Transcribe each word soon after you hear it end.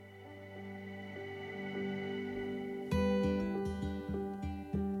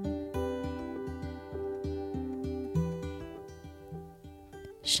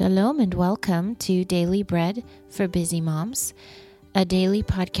Shalom and welcome to Daily Bread for Busy Moms, a daily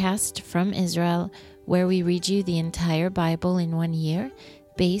podcast from Israel where we read you the entire Bible in 1 year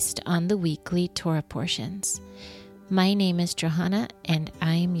based on the weekly Torah portions. My name is Johanna and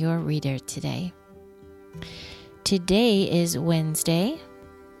I'm your reader today. Today is Wednesday,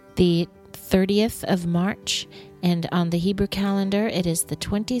 the 30th of March, and on the Hebrew calendar it is the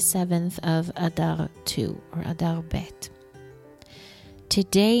 27th of Adar 2 or Adar Bet.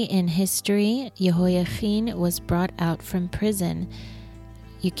 Today in history, Yehoiachin was brought out from prison.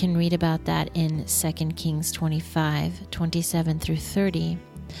 You can read about that in 2 Kings 25, 27 through 30.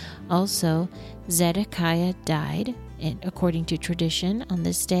 Also, Zedekiah died, according to tradition, on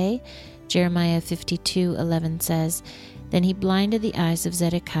this day. Jeremiah 52:11 says, "Then he blinded the eyes of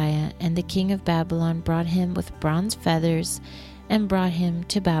Zedekiah, and the king of Babylon brought him with bronze feathers and brought him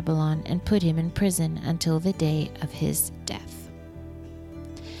to Babylon and put him in prison until the day of his death."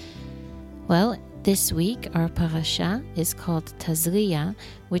 Well, this week our parasha is called Tazria,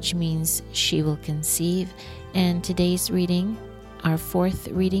 which means she will conceive, and today's reading, our fourth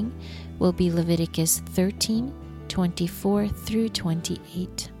reading, will be Leviticus 13, 24 through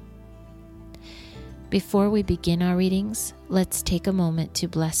 28. Before we begin our readings, let's take a moment to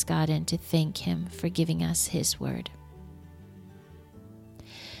bless God and to thank Him for giving us His word.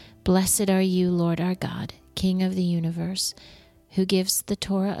 Blessed are you, Lord our God, King of the universe, who gives the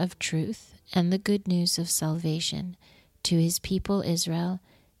Torah of truth and the good news of salvation to His people Israel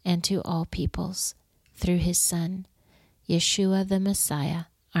and to all peoples, through His Son, Yeshua the Messiah,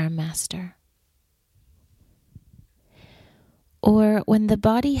 our Master. Or when the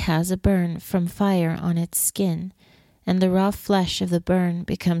body has a burn from fire on its skin, and the raw flesh of the burn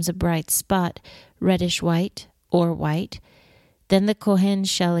becomes a bright spot, reddish white or white, then the Kohen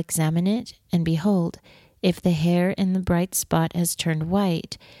shall examine it, and behold, if the hair in the bright spot has turned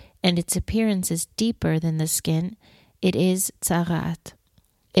white, and its appearance is deeper than the skin, it is tzarat.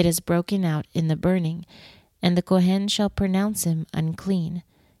 It is broken out in the burning, and the Kohen shall pronounce him unclean.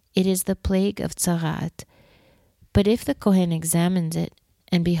 It is the plague of tzarat. But if the Kohen examines it,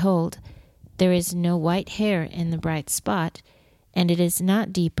 and behold, there is no white hair in the bright spot, and it is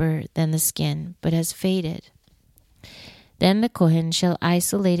not deeper than the skin, but has faded, then the Kohen shall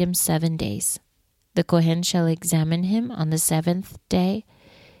isolate him 7 days. The Kohen shall examine him on the 7th day.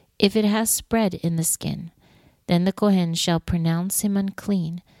 If it has spread in the skin, then the Kohen shall pronounce him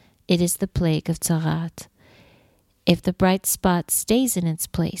unclean. It is the plague of tzarat. If the bright spot stays in its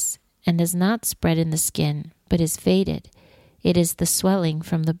place and does not spread in the skin, but is faded, it is the swelling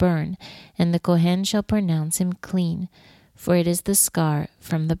from the burn, and the Kohen shall pronounce him clean, for it is the scar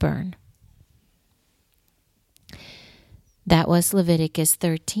from the burn. That was Leviticus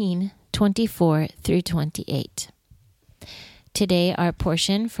 13, 24 through 28. Today our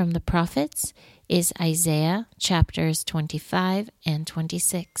portion from the prophets is Isaiah chapters 25 and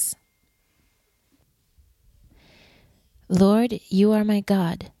 26. Lord, you are my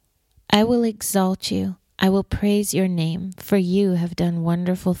God. I will exalt you. I will praise your name, for you have done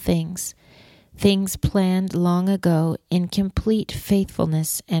wonderful things, things planned long ago in complete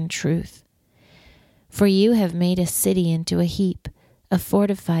faithfulness and truth. For you have made a city into a heap, a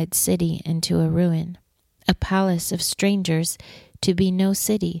fortified city into a ruin, a palace of strangers to be no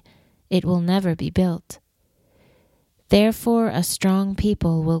city. It will never be built. Therefore a strong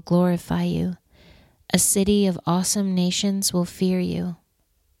people will glorify you. A city of awesome nations will fear you.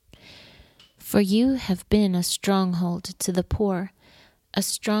 For you have been a stronghold to the poor, a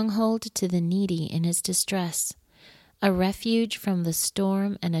stronghold to the needy in his distress, a refuge from the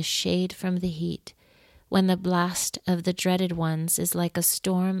storm and a shade from the heat, when the blast of the dreaded ones is like a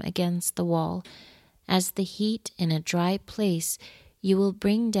storm against the wall. As the heat in a dry place, you will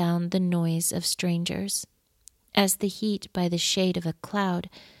bring down the noise of strangers. As the heat by the shade of a cloud,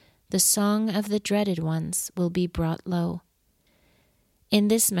 the song of the dreaded ones will be brought low. In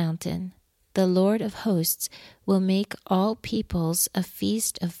this mountain, the Lord of hosts will make all peoples a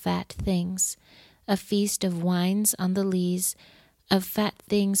feast of fat things, a feast of wines on the lees, of fat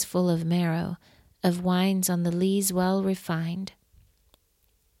things full of marrow, of wines on the lees well refined.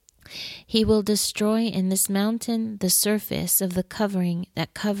 He will destroy in this mountain the surface of the covering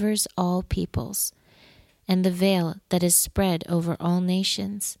that covers all peoples, and the veil that is spread over all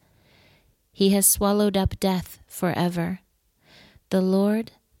nations. He has swallowed up death forever. The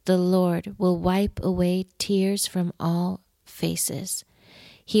Lord will wipe away tears from all faces.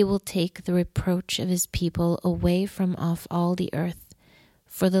 He will take the reproach of his people away from off all the earth,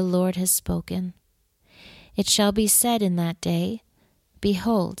 for the Lord has spoken. It shall be said in that day,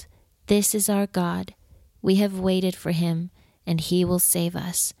 Behold, this is our God. We have waited for him, and he will save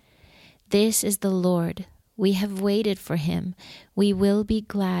us. This is the Lord. We have waited for him. We will be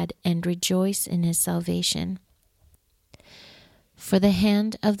glad and rejoice in his salvation. For the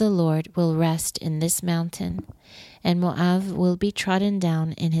hand of the Lord will rest in this mountain, and Moab will be trodden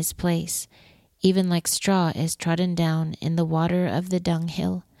down in his place, even like straw is trodden down in the water of the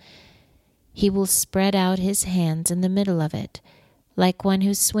dunghill. He will spread out his hands in the middle of it, like one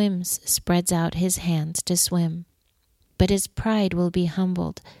who swims spreads out his hands to swim. But his pride will be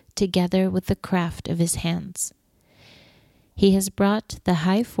humbled together with the craft of his hands. He has brought the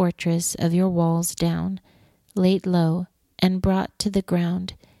high fortress of your walls down, laid low, and brought to the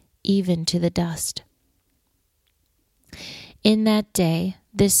ground, even to the dust. In that day,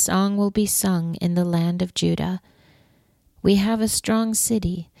 this song will be sung in the land of Judah. We have a strong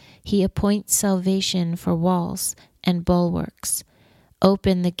city. He appoints salvation for walls and bulwarks.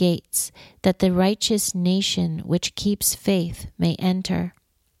 Open the gates, that the righteous nation which keeps faith may enter.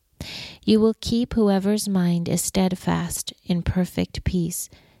 You will keep whoever's mind is steadfast in perfect peace,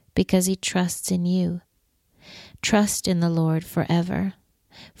 because he trusts in you. Trust in the Lord forever,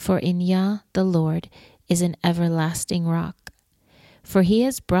 for in Yah the Lord is an everlasting rock. For he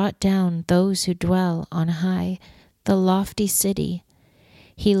has brought down those who dwell on high, the lofty city.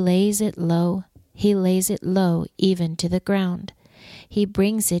 He lays it low even to the ground. He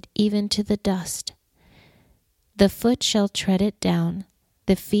brings it even to the dust. The foot shall tread it down,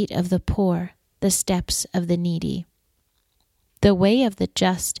 the feet of the poor, the steps of the needy. The way of the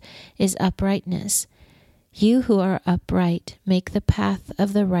just is uprightness. You who are upright make the path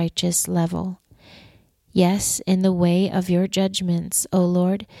of the righteous level. Yes, in the way of your judgments, O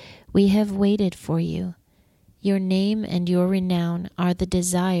Lord, we have waited for you. Your name and your renown are the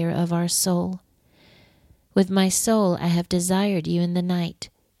desire of our soul. With my soul I have desired you in the night.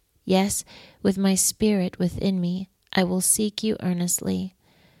 Yes, with my spirit within me, I will seek you earnestly.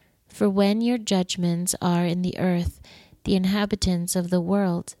 For when your judgments are in the earth, the inhabitants of the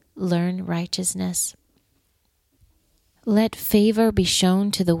world learn righteousness. Let favor be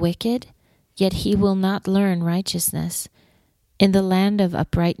shown to the wicked, yet he will not learn righteousness. In the land of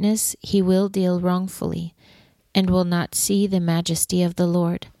uprightness he will deal wrongfully, and will not see the majesty of the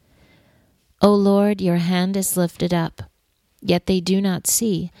Lord. O Lord, your hand is lifted up, yet they do not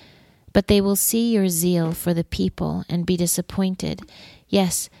see, but they will see your zeal for the people and be disappointed.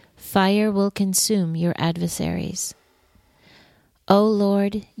 Yes, fire will consume your adversaries. O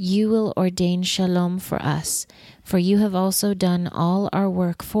Lord, you will ordain shalom for us, for you have also done all our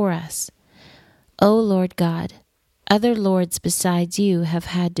work for us. O Lord God, other lords besides you have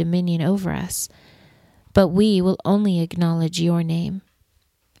had dominion over us, but we will only acknowledge your name.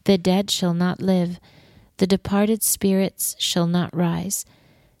 The dead shall not live, the departed spirits shall not rise.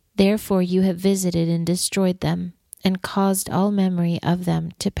 Therefore you have visited and destroyed them, and caused all memory of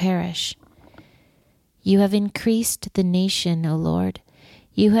them to perish. You have increased the nation, O Lord.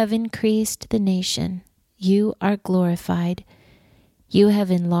 You have increased the nation. You are glorified. You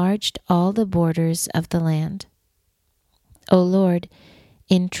have enlarged all the borders of the land. O Lord,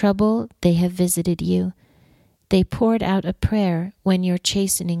 in trouble they have visited you. They poured out a prayer when your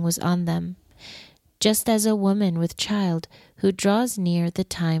chastening was on them, just as a woman with child who draws near the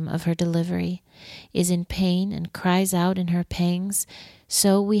time of her delivery, is in pain and cries out in her pangs,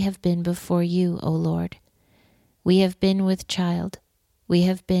 so we have been before you, O Lord. We have been with child. We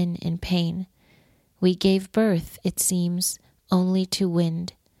have been in pain. We gave birth, it seems, only to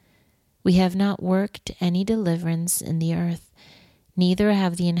wind. We have not worked any deliverance in the earth, neither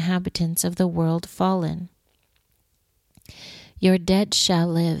have the inhabitants of the world fallen. Your dead shall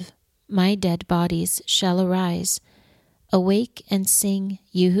live, my dead bodies shall arise. Awake and sing,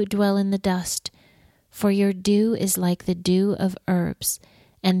 you who dwell in the dust, for your dew is like the dew of herbs,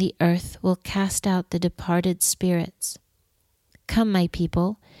 and the earth will cast out the departed spirits. Come, my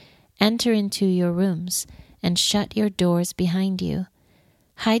people, enter into your rooms, and shut your doors behind you.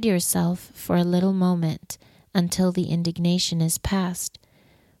 Hide yourself for a little moment, until the indignation is past.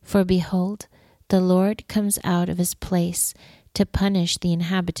 For behold, the Lord comes out of his place to punish the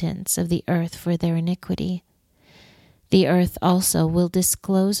inhabitants of the earth for their iniquity. The earth also will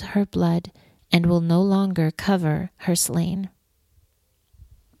disclose her blood, and will no longer cover her slain.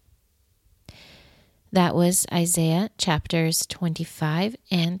 That was Isaiah chapters 25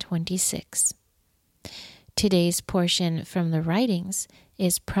 and 26. Today's portion from the writings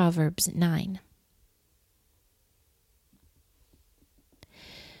is Proverbs 9.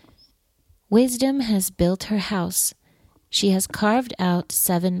 Wisdom has built her house. She has carved out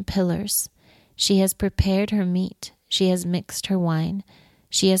 7 pillars. She has prepared her meat. She has mixed her wine.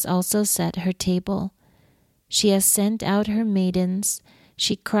 She has also set her table. She has sent out her maidens.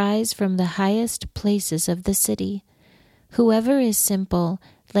 She cries from the highest places of the city. Whoever is simple,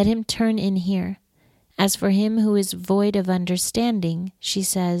 let him turn in here. As for him who is void of understanding, she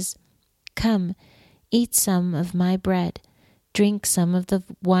says, Come, eat some of my bread, drink some of the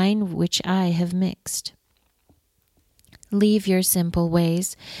wine which I have mixed. Leave your simple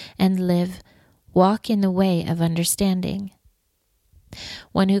ways and live. Walk in the way of understanding.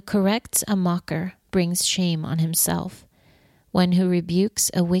 One who corrects a mocker brings shame on himself. One who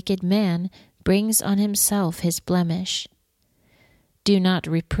rebukes a wicked man brings on himself his blemish. Do not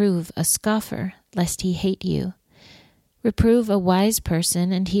reprove a scoffer, lest he hate you. Reprove a wise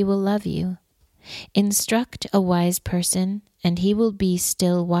person, and he will love you. Instruct a wise person, and he will be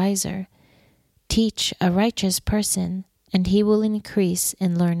still wiser. Teach a righteous person, and he will increase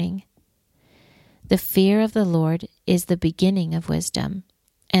in learning. The fear of the Lord is the beginning of wisdom,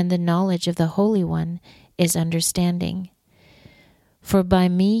 and the knowledge of the Holy One is understanding. For by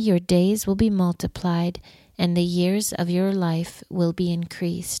me your days will be multiplied, and the years of your life will be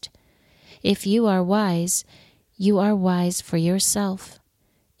increased. If you are wise for yourself.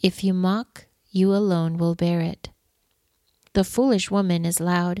 If you mock, you alone will bear it. The foolish woman is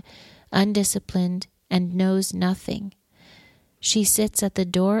loud, undisciplined, and knows nothing. She sits at the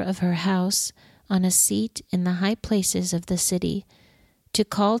door of her house, on a seat in the high places of the city, to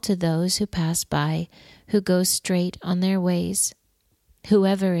call to those who pass by, who go straight on their ways.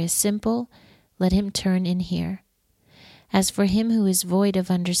 Whoever is simple, let him turn in here. As for him who is void of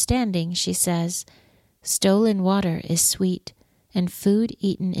understanding, she says, Stolen water is sweet, and food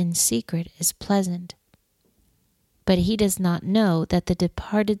eaten in secret is pleasant. But he does not know that the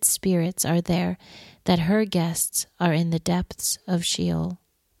departed spirits are there, that her guests are in the depths of Sheol.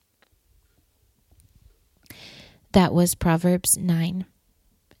 That was Proverbs 9.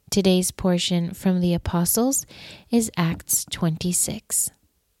 Today's portion from the Apostles is Acts 26.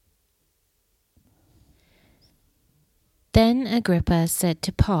 Then Agrippa said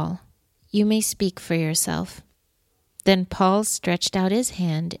to Paul, You may speak for yourself. Then Paul stretched out his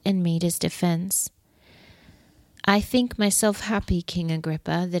hand and made his defense. I think myself happy, King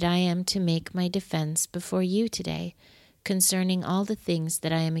Agrippa, that I am to make my defense before you today concerning all the things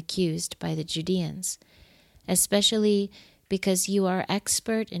that I am accused by the Judeans, especially because you are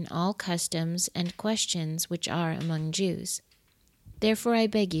expert in all customs and questions which are among Jews. Therefore I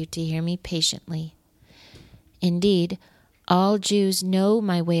beg you to hear me patiently. Indeed, all Jews know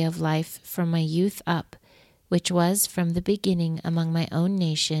my way of life from my youth up, which was from the beginning among my own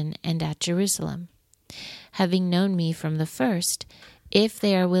nation and at Jerusalem. Having known me from the first, if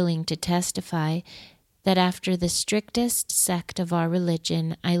they are willing to testify that after the strictest sect of our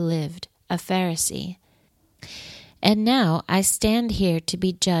religion I lived, a Pharisee. And now I stand here to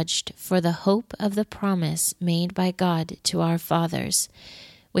be judged for the hope of the promise made by God to our fathers,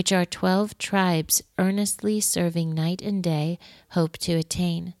 which our 12 tribes earnestly serving night and day hope to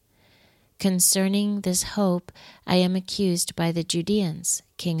attain. Concerning this hope I am accused by the Judeans,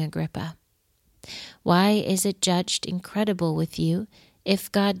 King Agrippa. Why is it judged incredible with you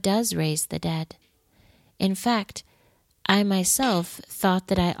if God does raise the dead? In fact, I myself thought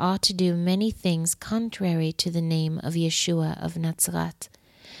that I ought to do many things contrary to the name of Yeshua of Nazareth.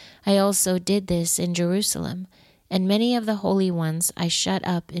 I also did this in Jerusalem, and many of the holy ones I shut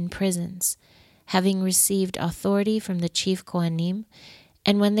up in prisons, having received authority from the chief Kohanim,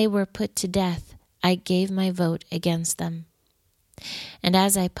 and when they were put to death, I gave my vote against them. And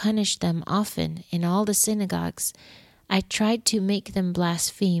as I punished them often in all the synagogues, I tried to make them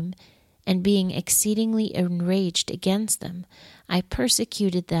blaspheme, and being exceedingly enraged against them, I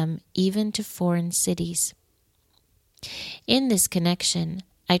persecuted them even to foreign cities. In this connection,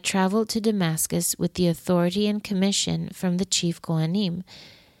 I traveled to Damascus with the authority and commission from the chief Kohanim.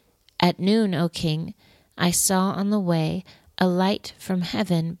 At noon, O king, I saw on the way a light from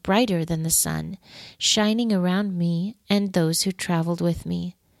heaven brighter than the sun, shining around me and those who traveled with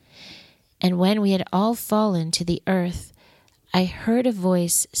me. And when we had all fallen to the earth, I heard a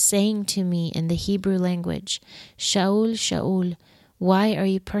voice saying to me in the Hebrew language, Shaul, Shaul, why are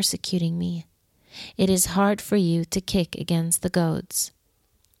you persecuting me? It is hard for you to kick against the goads.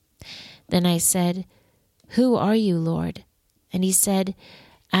 Then I said, Who are you, Lord? And he said,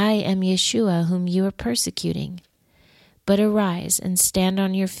 I am Yeshua whom you are persecuting. But arise and stand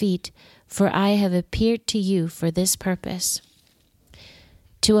on your feet, for I have appeared to you for this purpose,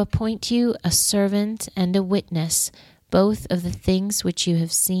 to appoint you a servant and a witness, both of the things which you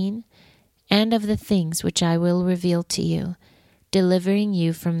have seen and of the things which I will reveal to you, delivering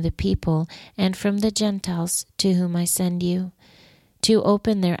you from the people and from the Gentiles to whom I send you, to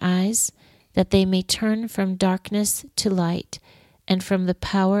open their eyes that they may turn from darkness to light, and from the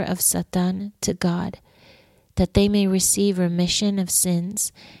power of Satan to God, that they may receive remission of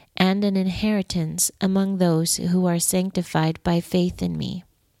sins and an inheritance among those who are sanctified by faith in me.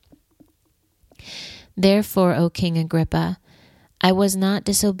 Therefore, O King Agrippa, I was not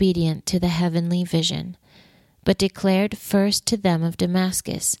disobedient to the heavenly vision, but declared first to them of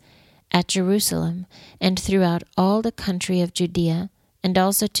Damascus, at Jerusalem, and throughout all the country of Judea, and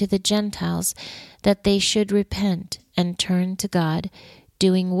also to the Gentiles, that they should repent and turn to God,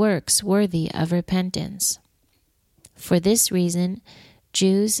 doing works worthy of repentance. For this reason,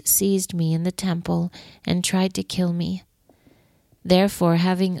 Jews seized me in the temple and tried to kill me. Therefore,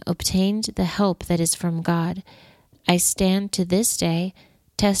 having obtained the help that is from God, I stand to this day,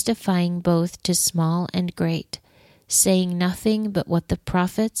 testifying both to small and great, saying nothing but what the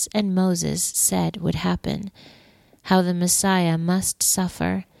prophets and Moses said would happen, how the Messiah must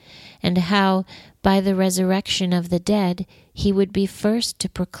suffer, and how, by the resurrection of the dead, he would be first to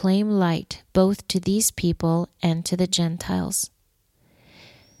proclaim light both to these people and to the Gentiles.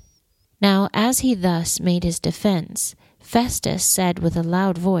 Now, as he thus made his defense, Festus said with a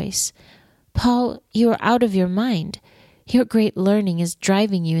loud voice, Paul, you are out of your mind. Your great learning is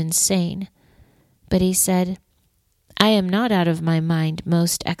driving you insane. But he said, I am not out of my mind,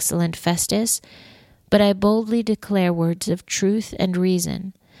 most excellent Festus, but I boldly declare words of truth and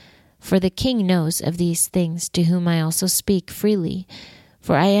reason. For the king knows of these things, to whom I also speak freely,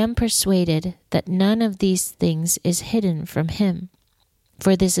 for I am persuaded that none of these things is hidden from him.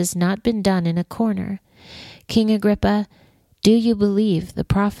 For this has not been done in a corner. King Agrippa, do you believe the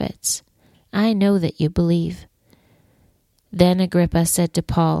prophets? I know that you believe. Then Agrippa said to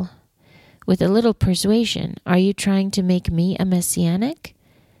Paul, with a little persuasion, are you trying to make me a messianic?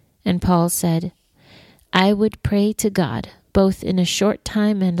 And Paul said, I would pray to God, both in a short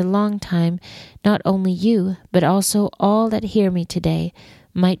time and a long time, not only you, but also all that hear me today,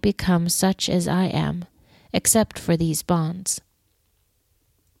 might become such as I am, except for these bonds.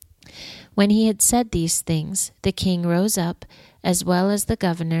 When he had said these things, the king rose up, as well as the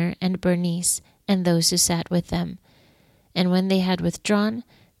governor and Bernice, and those who sat with them. And when they had withdrawn,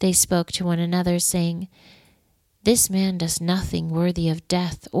 they spoke to one another, saying, This man does nothing worthy of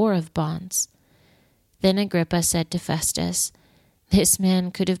death or of bonds. Then Agrippa said to Festus, This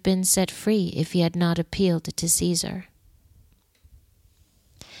man could have been set free if he had not appealed to Caesar.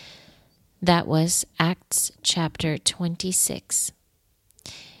 That was Acts chapter 26.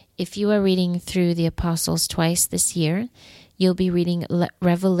 If you are reading through the Apostles twice this year, you'll be reading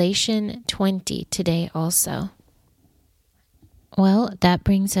Revelation 20 today also. Well, that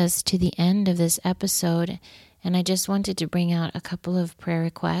brings us to the end of this episode, and I just wanted to bring out a couple of prayer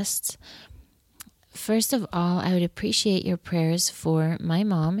requests. First of all, I would appreciate your prayers for my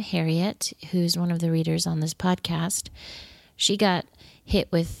mom, Harriet, who's one of the readers on this podcast. She got hit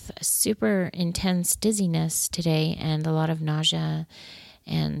with super intense dizziness today and a lot of nausea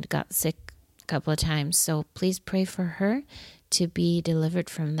and got sick a couple of times. So please pray for her to be delivered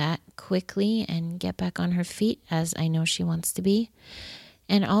from that quickly and get back on her feet, as I know she wants to be.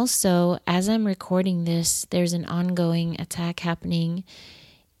 And also, as I'm recording this, there's an ongoing attack happening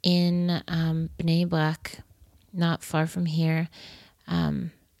in Bnei Brak, not far from here.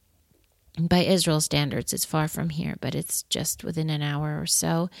 By Israel standards, it's far from here, but it's just within an hour or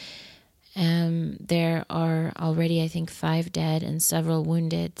so. There are already, I think, 5 dead and several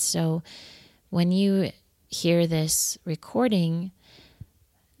wounded. So when you hear this recording,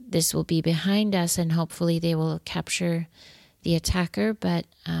 this will be behind us, and hopefully they will capture the attacker. But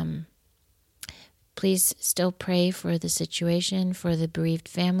please still pray for the situation, for the bereaved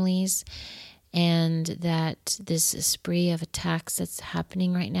families, and that this spree of attacks that's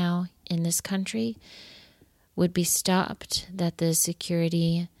happening right now in this country would be stopped, that the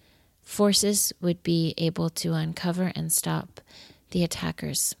security forces would be able to uncover and stop the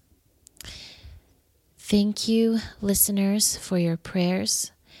attackers. Thank you, listeners, for your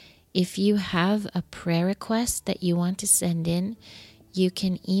prayers. If you have a prayer request that you want to send in, you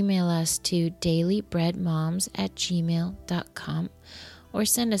can email us to dailybreadmoms@gmail.com or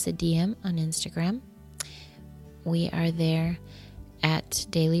send us a DM on Instagram. We are there at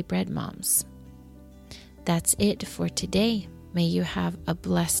Daily Bread Moms. That's it for today. May you have a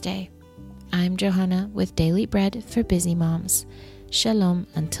blessed day. I'm Johanna with Daily Bread for Busy Moms. Shalom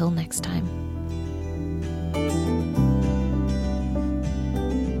until next time.